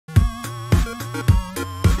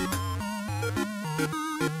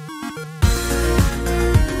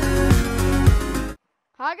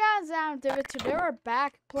Hi guys, I'm David. Today we're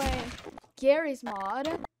back playing Garry's mod.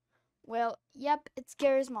 Well, yep, it's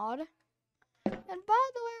Garry's mod. And by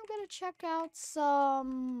the way, I'm gonna check out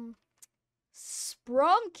some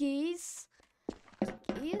Sprunkies.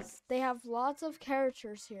 They have lots of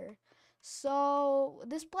characters here. So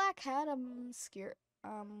this black hat, I'm scared.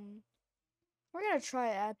 We're gonna try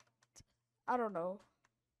it at, I don't know.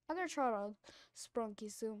 I'm gonna try it on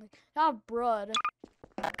Sprunky soon. Not Brud.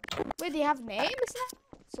 Wait, do you have names now?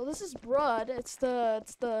 So this is Brud. It's the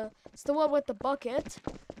one with the bucket.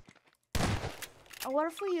 And what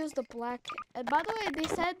if we use the black? And by the way, they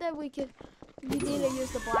said that we need to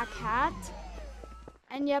use the black hat.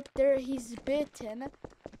 And yep, he's bitten.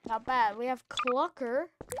 Not bad. We have Clucker.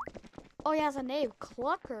 Oh, he has a name,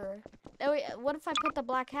 Clucker. And what if I put the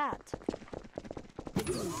black hat?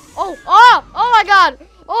 Oh my God!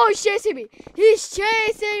 Oh, he's chasing me! He's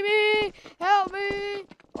chasing me! Help me!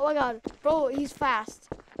 Oh my God, bro, he's fast.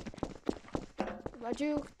 Got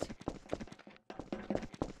juked.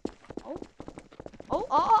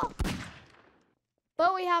 Oh.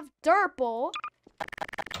 But we have Durple.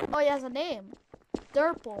 Oh, he has a name.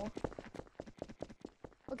 Durple.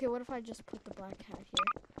 Okay, what if I just put the black hat here?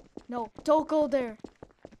 No, don't go there.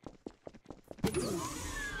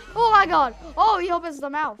 Oh my God! Oh, he opens the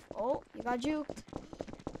mouth. Oh, you got juked.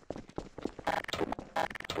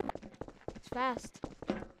 It's fast.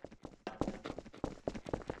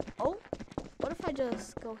 Oh, what if I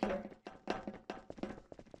just go here?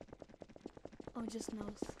 Oh, just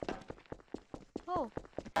nose. Oh,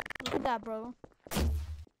 look at that, bro.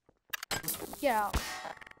 Get out.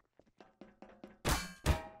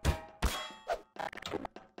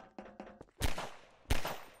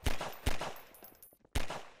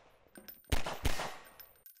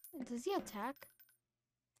 Does he attack?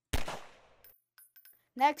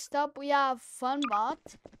 Next up, we have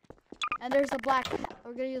Funbot. And there's a black hat.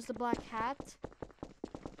 We're gonna use the black hat.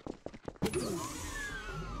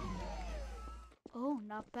 Oh,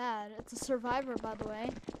 not bad. It's a survivor, by the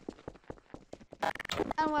way.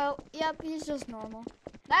 And well, yep, he's just normal.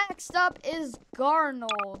 Next up is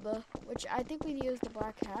Garnold, which I think we use the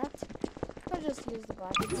black hat. I'll just use the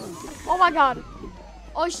black hat. Oh my God!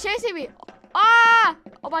 Oh, he's chasing me! Ah!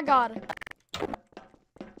 Oh my God!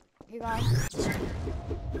 You guys.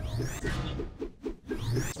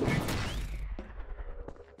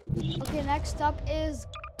 Okay, next up is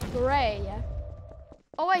Gray.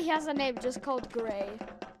 Oh wait, he has a name just called Gray.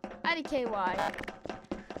 IDKY.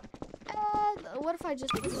 And what if I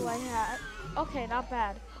just put the white hat? Okay, not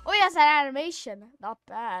bad. Oh, he has an animation. Not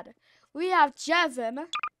bad. We have Jevin.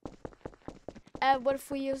 And what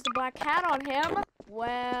if we use the black hat on him?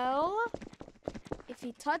 Well, if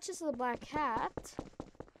he touches the black hat.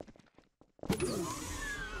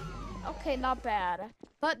 Okay, not bad.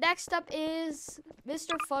 But next up is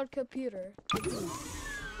Mr. Fun Computer.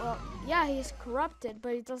 Well, yeah, he's corrupted,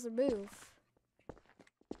 but he doesn't move.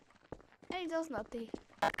 And he does nothing.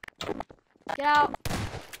 Get out.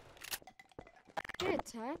 Did it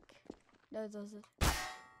attack? No, it doesn't.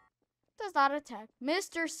 Does not attack.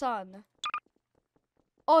 Mr. Sun.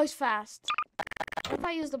 Oh, he's fast. What if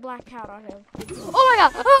I use the black hat on him? Oh my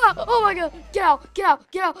God! Ah! Oh my God! Get out! Get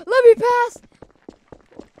out! Get out! Let me pass!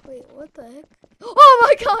 Wait, what the heck? Oh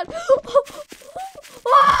my God!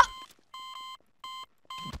 Ah!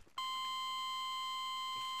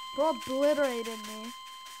 Bro obliterated me.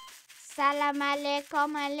 Salam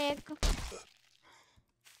alaikum alaikum.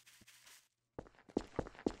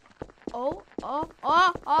 Oh.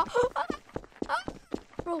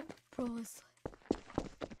 Bro, it's...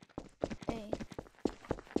 Hey.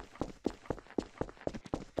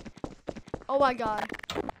 Oh my God.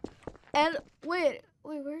 And wait,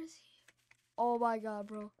 where is he? Oh my God,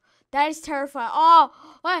 bro. That is terrifying. Oh,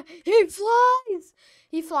 he flies.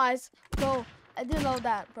 He flies. Bro, I didn't know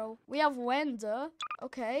that, bro. We have Wenda.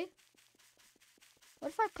 Okay. What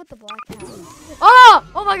if I put the black hat? Oh!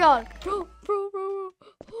 Oh my God. Bro.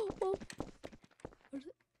 Oh.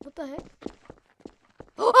 What the heck?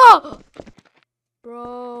 Oh!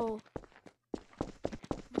 Bro,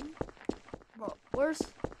 where's...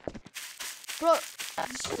 Bro,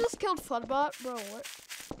 she just killed Funbot? Bro, what?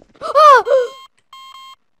 Oh!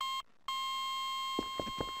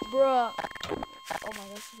 Bruh. Oh my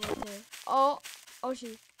gosh, she's right there. Oh,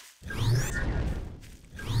 she...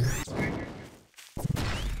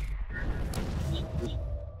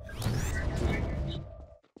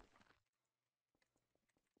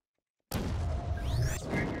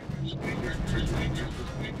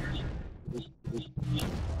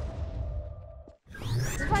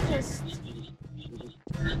 If I just...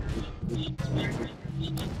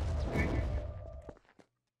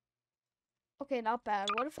 Okay, not bad.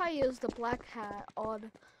 What if I use the black hat on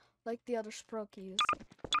like the other Sprunkies?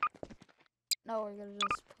 No, we're gonna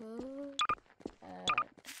just put...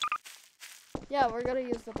 yeah, we're gonna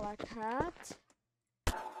use the black hat.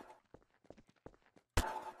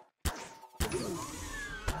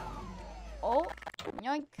 Oh,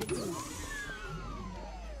 yoink.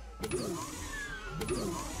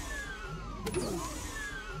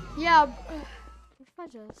 Yeah, what if I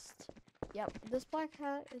just... Yep, this black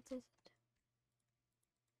hat, it is...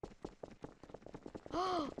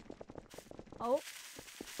 Oh.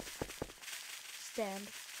 Stand.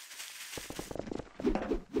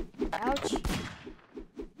 Ouch.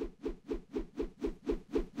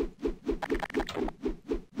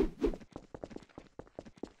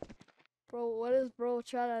 Bro, what is bro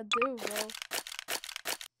trying to do, bro?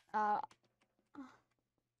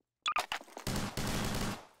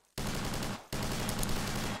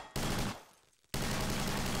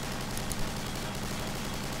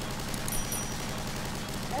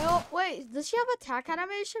 Oh, wait, does she have attack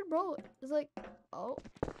animation, bro? It's like, oh,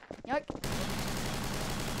 yuck.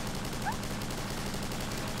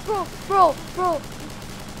 Bro.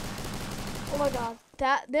 Oh my god,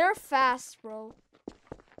 they're fast, bro.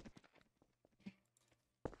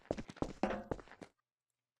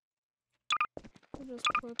 I'll just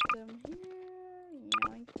put them here.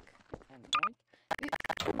 Yoink and yoink.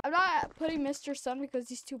 I'm not putting Mr. Sun because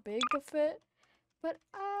he's too big to fit, but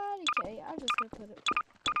okay, I'm just gonna put it.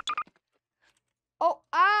 Oh,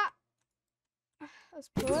 let's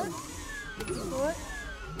put, yoink,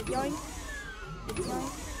 yoink,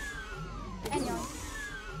 and yoink.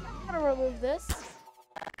 I'm gonna remove this,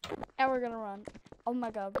 and we're gonna run. Oh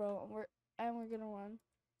my god, bro, we're gonna run.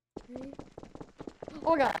 3.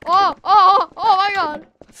 Oh my god! Oh my god!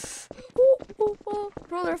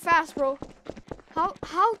 Bro, they're fast, bro. How?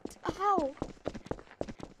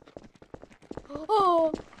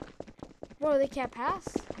 Oh, bro, they can't pass.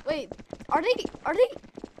 Wait, are they?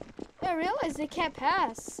 I realize they can't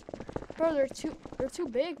pass. Bro, they're too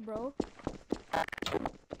big, bro. I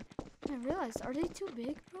realized, are they too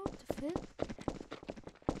big, bro, to fit?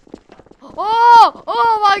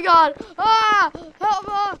 Oh my god! Help!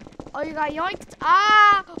 Oh, you got yoinked!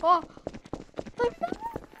 Oh!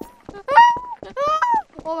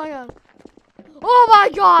 Oh my god! Oh my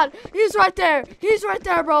god! He's right there! He's right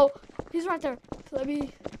there, bro! He's right there. Let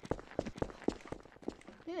me...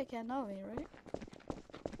 Yeah, they can't know me, right?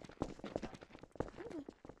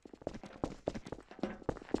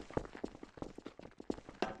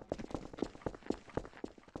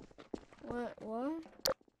 What?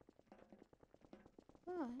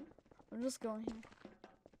 Oh, I'm just going here.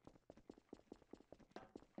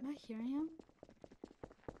 Am I hearing him?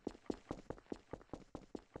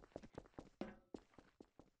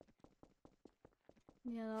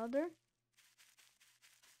 The other?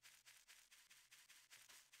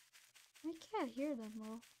 I can't hear them,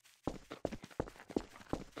 bro.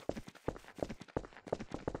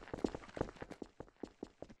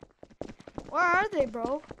 Where are they,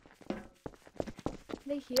 bro?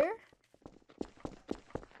 They here?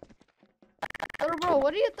 Bro,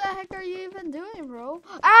 what the heck are you even doing, bro?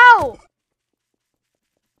 Ow!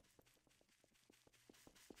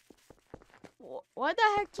 What the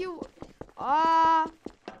heck you...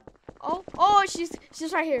 Oh, she's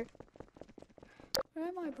right here. Where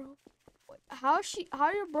am I, bro? How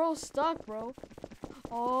your bro stuck, bro?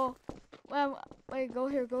 Oh, wait, go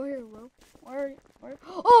here, bro. Where?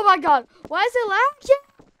 Oh my god, why is it lagging?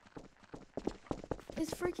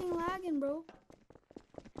 It's freaking lagging, bro.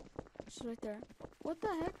 She's right there. What the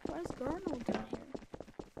heck? What is Garno doing here?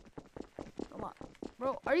 Come on,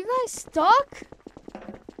 bro. Are you guys stuck?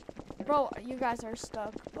 Bro, you guys are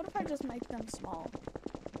stuck. What if I just make them small?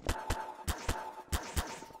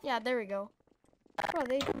 Yeah, there we go. Bro,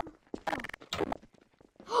 they...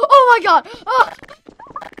 Oh my god! Oh!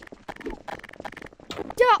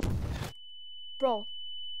 Get out! Bro.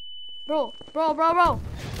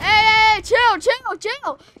 Hey, chill!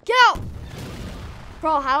 Get out!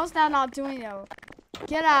 Bro, how is that not doing it?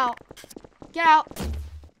 Get out!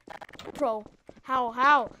 Bro,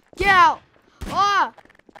 how? Get out!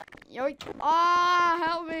 Yoink!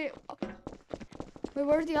 Help me! Wait,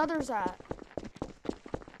 where's the others at?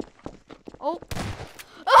 Oh!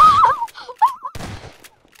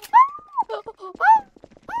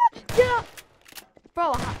 Get out!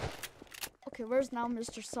 Bro, okay, where's now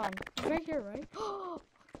Mr. Sun? He's right here, right?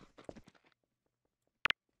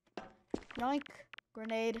 Yoink!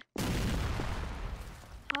 Grenade.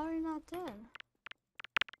 How are you not dead?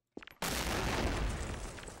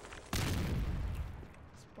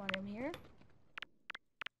 Spawn him here.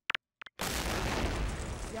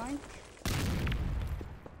 Yoink.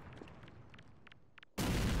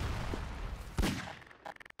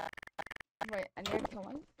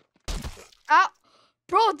 Come on. Ah,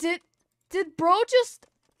 bro, did bro just?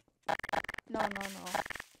 No.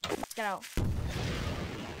 Get out.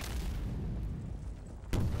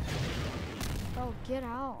 Bro, get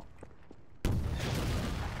out.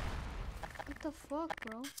 What the fuck,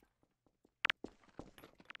 bro?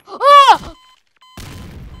 Ah!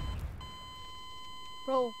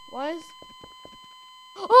 Bro, why is...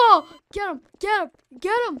 Oh! Get him!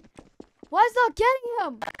 Why is not getting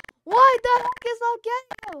him? Why the heck is not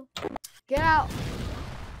getting him? Get out.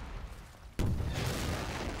 Oh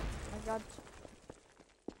my god.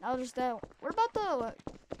 Now there's that. What about the...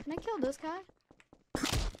 Can I kill this guy?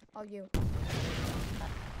 Oh, you. Can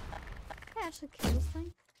I actually kill this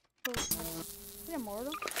thing? Bro, is it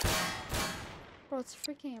immortal? Bro, it's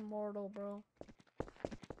freaking immortal, bro.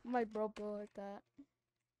 My bro built like that.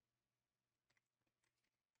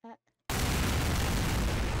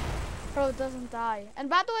 Bro, it doesn't die. And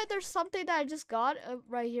by the way, there's something that I just got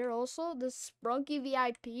right here also. This Sprunki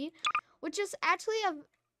VIP, which is actually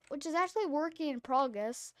working in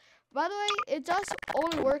progress. By the way, it does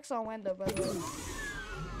only works on window, by the way.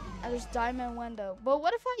 And there's diamond window. But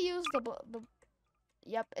what if I use the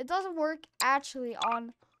yep, it doesn't work actually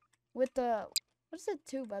on with the... What is it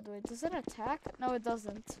too, by the way? Does it attack? No, it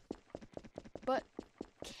doesn't. But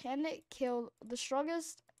can it kill the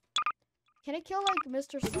strongest? Can it kill like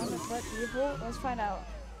Mr. Sun but evil? Let's find out.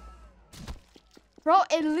 Bro,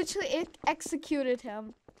 it literally executed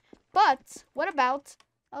him. But what about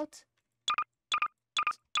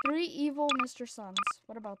 3 evil Mr. Suns?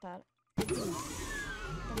 What about that?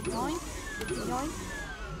 Yoink.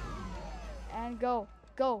 And go.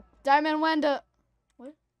 Diamond window.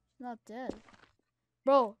 What? Not dead.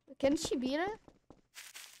 Bro, can she beat it?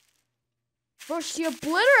 Bro, she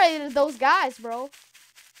obliterated those guys, bro.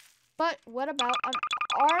 But what about an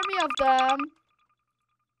army of them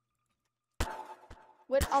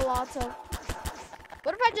with a lot of...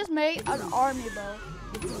 What if I just made an army, bro?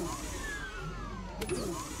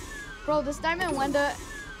 Bro, this diamond window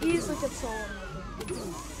easily could solo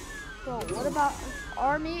nothing. Bro, what about an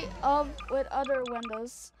army with other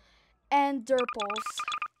windows and dirples?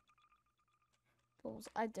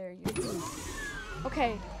 I dare you.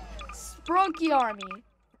 Okay, Sprunki army.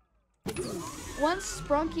 One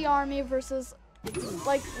Sprunki army versus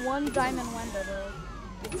like one diamond window, bro.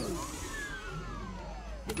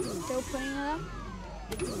 Still putting it up.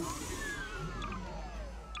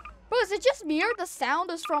 Bro, is it just me or the sound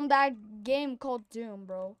is from that game called Doom,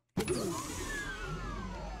 bro?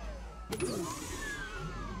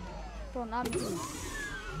 Bro, not me.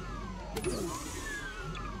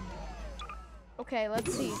 Okay,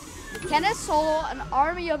 let's see. Can it solo an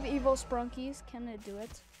army of evil Sprunkis? Can it do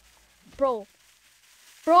it? Bro,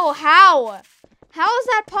 how? How is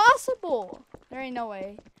that possible? There ain't no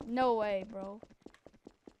way. No way, bro.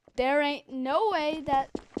 There ain't no way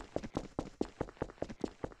that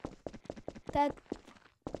a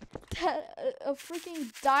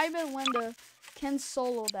freaking diamond window can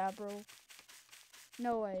solo that, bro.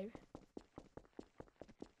 No way.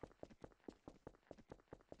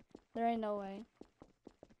 There ain't no way.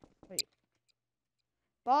 Wait.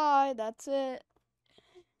 Bye, that's it.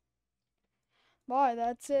 Bye,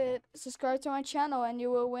 that's it. Subscribe to my channel and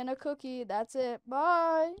you will win a cookie. That's it.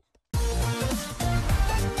 Bye.